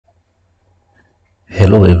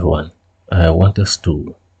Hello everyone. I want us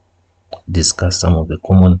to discuss some of the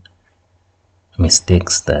common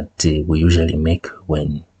mistakes that we usually make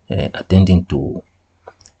when attending to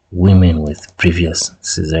women with previous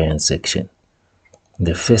cesarean section.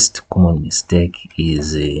 The first common mistake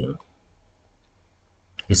is to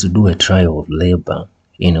do a trial of labor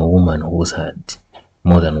in a woman who's had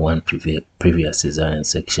more than one previous cesarean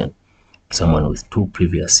section, someone with 2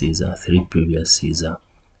 previous Caesar, 3 previous Caesar,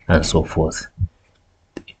 and so forth.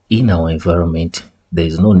 In our environment, there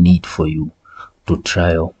is no need for you to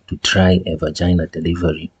try a vaginal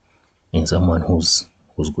delivery in someone who's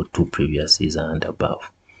got 2 previous Caesar and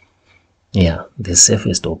above. Yeah, the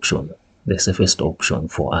safest option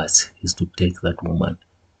for us is to take that woman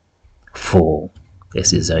for a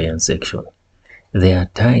cesarean section. There are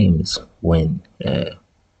times when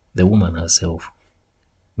the woman herself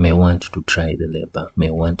may want to try the labor, may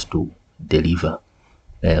want to deliver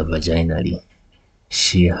vaginally.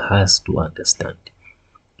 She has to understand.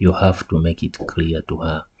 You have to make it clear to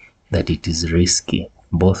her that it is risky,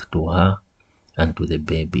 both to her and to the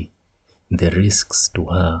baby. The risks to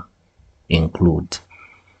her include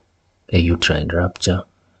a uterine rupture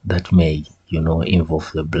that may, involve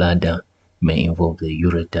the bladder, may involve the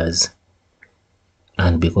ureters,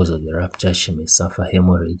 and because of the rupture, she may suffer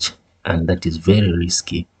hemorrhage, and that is very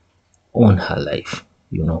risky on her life,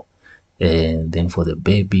 And then for the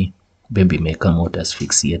baby may come out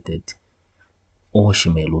asphyxiated, or she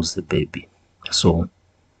may lose the baby. So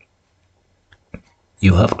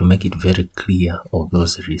you have to make it very clear of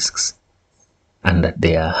those risks and that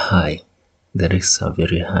they are high. The risks are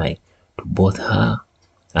very high to both her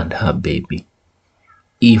and her baby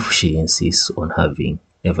if she insists on having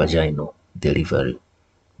a vaginal delivery.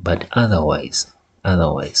 But otherwise,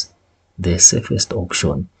 the safest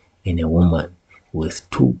option in a woman with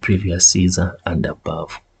 2 previous Caesar and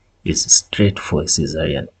above is straight for a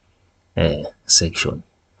cesarean section.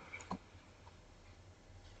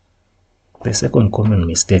 The second common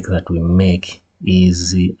mistake that we make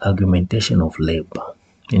is the augmentation of labor.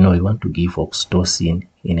 You want to give oxytocin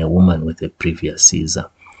in a woman with a previous Caesar,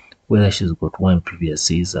 whether she's got 1 previous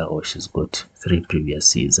Caesar or she's got 3 previous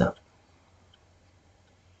Caesar.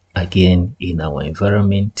 Again, in our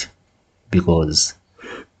environment, because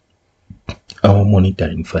our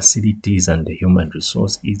monitoring facilities and the human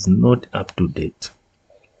resource is not up to date,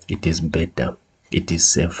 it is better, it is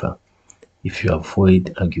safer if you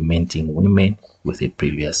avoid augmenting women with a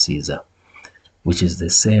previous Caesar, which is the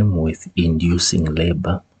same with inducing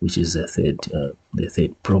labor, which is the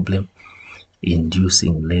third problem.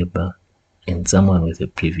 Inducing labor in someone with a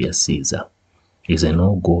previous Caesar is a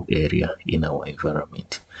no-go area in our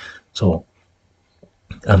environment. So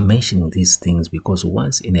I'm mentioning these things because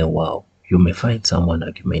once in a while you may find someone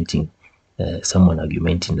augmenting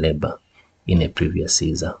labor in a previous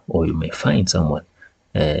Caesar, or you may find someone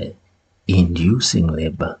inducing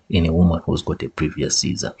labor in a woman who's got a previous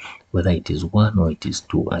Caesar. Whether it is 1 or it is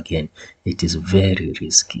 2, again, it is very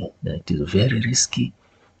risky. It is very risky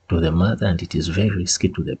to the mother and it is very risky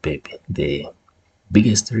to the baby. The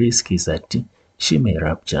biggest risk is that she may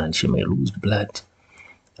rupture and she may lose blood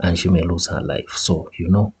and she may lose her life. So,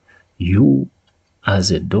 you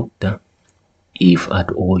as a doctor, if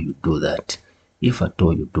at all you do that, you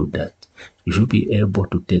should be able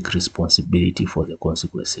to take responsibility for the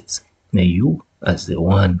consequences. Now, you as the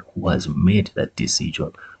one who has made that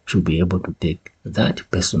decision should be able to take that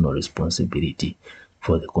personal responsibility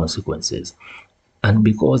for the consequences. And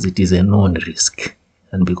because it is a known risk,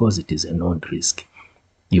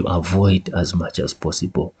 you avoid as much as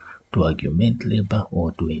possible to augment labor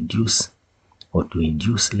or to induce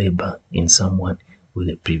labor in someone with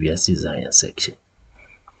a previous cesarean section.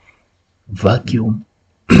 Vacuum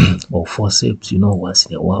or forceps, once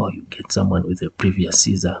in a while you get someone with a previous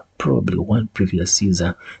Caesar, probably 1 previous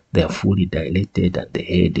Caesar, they are fully dilated and the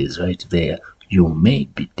head is right there. You may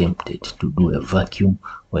be tempted to do a vacuum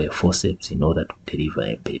or a forceps in order to deliver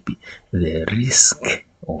a baby. The risk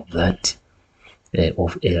of that,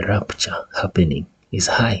 of a rupture happening is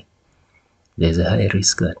high. There's a high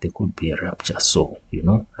risk that there could be a rupture. So,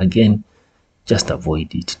 again, just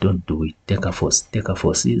avoid it. Don't do it. Take a for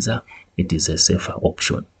Caesar. It is a safer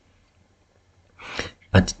option.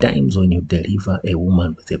 At times when you deliver a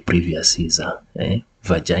woman with a previous Caesar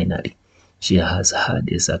vaginally, she has had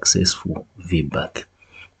a successful VBAC.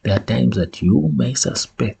 There are times that you may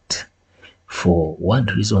suspect, for one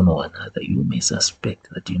reason or another, you may suspect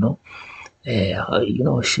that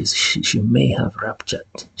she may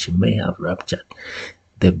have ruptured.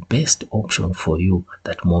 The best option for you at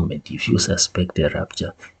that moment, if you suspect a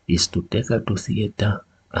rupture, is to take her to theater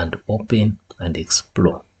and open and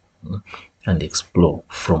explore. and explore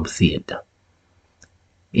from theater.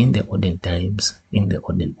 In the olden times,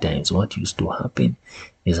 what used to happen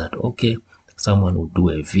is that, okay, someone would do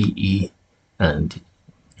a VE and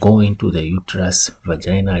go into the uterus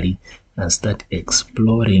vaginally and start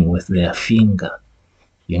exploring with their finger,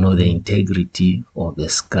 the integrity of the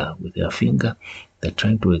scar with their finger. They're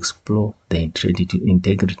trying to explore the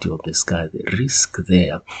integrity of the scar. The risk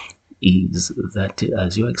there is that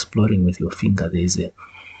as you're exploring with your finger, there's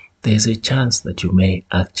a chance that you may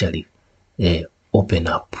actually open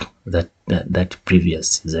up that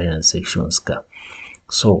previous cesarean section scar.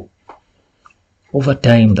 So over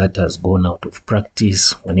time, that has gone out of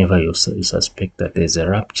practice. Whenever you suspect that there's a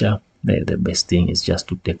rupture, the best thing is just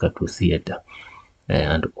to take her to theater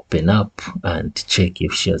and open up and check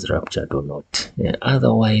if she has ruptured or not.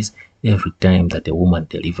 Otherwise, every time that a woman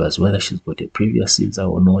delivers, whether she's got a previous Caesar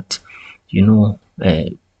or not,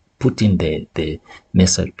 put in the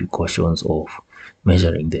necessary precautions of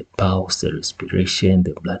measuring the pulse, the respiration,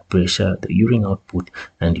 the blood pressure, the urine output,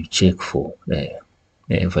 and you check for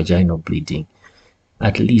vaginal bleeding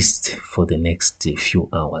at least for the next few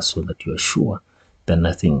hours so that you are sure that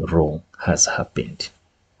nothing wrong has happened.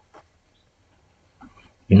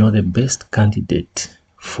 The best candidate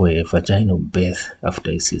for a vaginal birth after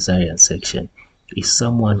a cesarean section is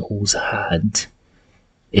someone who's had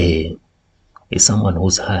a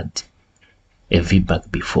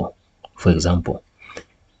VBAC before. For example,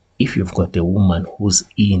 if you've got a woman who is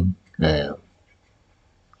in a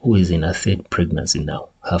third pregnancy now,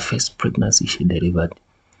 her first pregnancy she delivered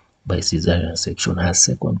by cesarean section, her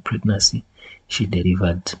second pregnancy she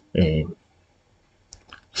delivered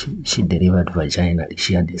vaginally.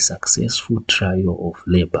 She had a successful trial of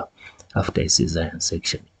labor after a cesarean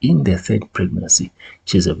section. In the third pregnancy,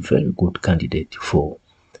 she's a very good candidate for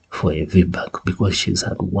a VBAC because she's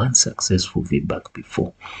had one successful VBAC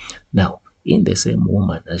before. Now, in the same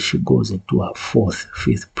woman, as she goes into her fourth,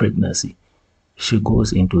 fifth pregnancy, she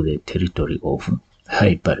goes into the territory of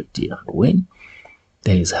high parity. And when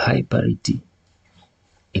there is high parity,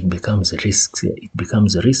 it becomes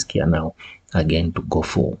riskier now again to go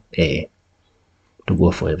for a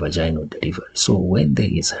vaginal delivery. So when there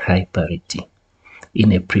is high parity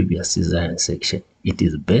in a previous cesarean section, it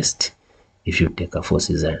is best if you take her for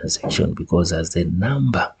cesarean section, because as the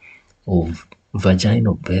number of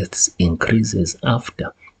vaginal births increases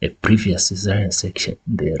after a previous cesarean section,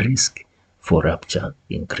 the risk for rupture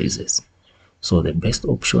increases. So the best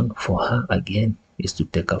option for her again is to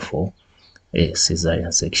take her for a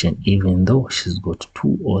cesarean section, even though she's got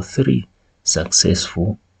 2 or 3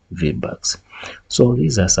 successful VBACs. So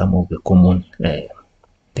these are some of the common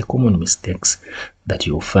mistakes that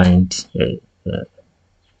you'll find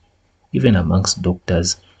even amongst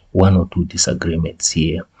doctors. 1 or 2 disagreements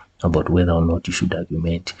here about whether or not you should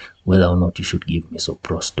augment, whether or not you should give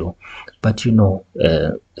misoprostol. But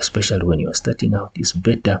especially when you're starting out, it's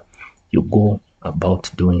better you go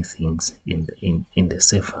about doing things in the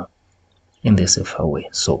safer way.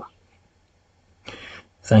 So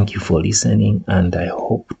thank you for listening, and I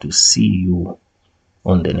hope to see you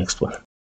on the next one.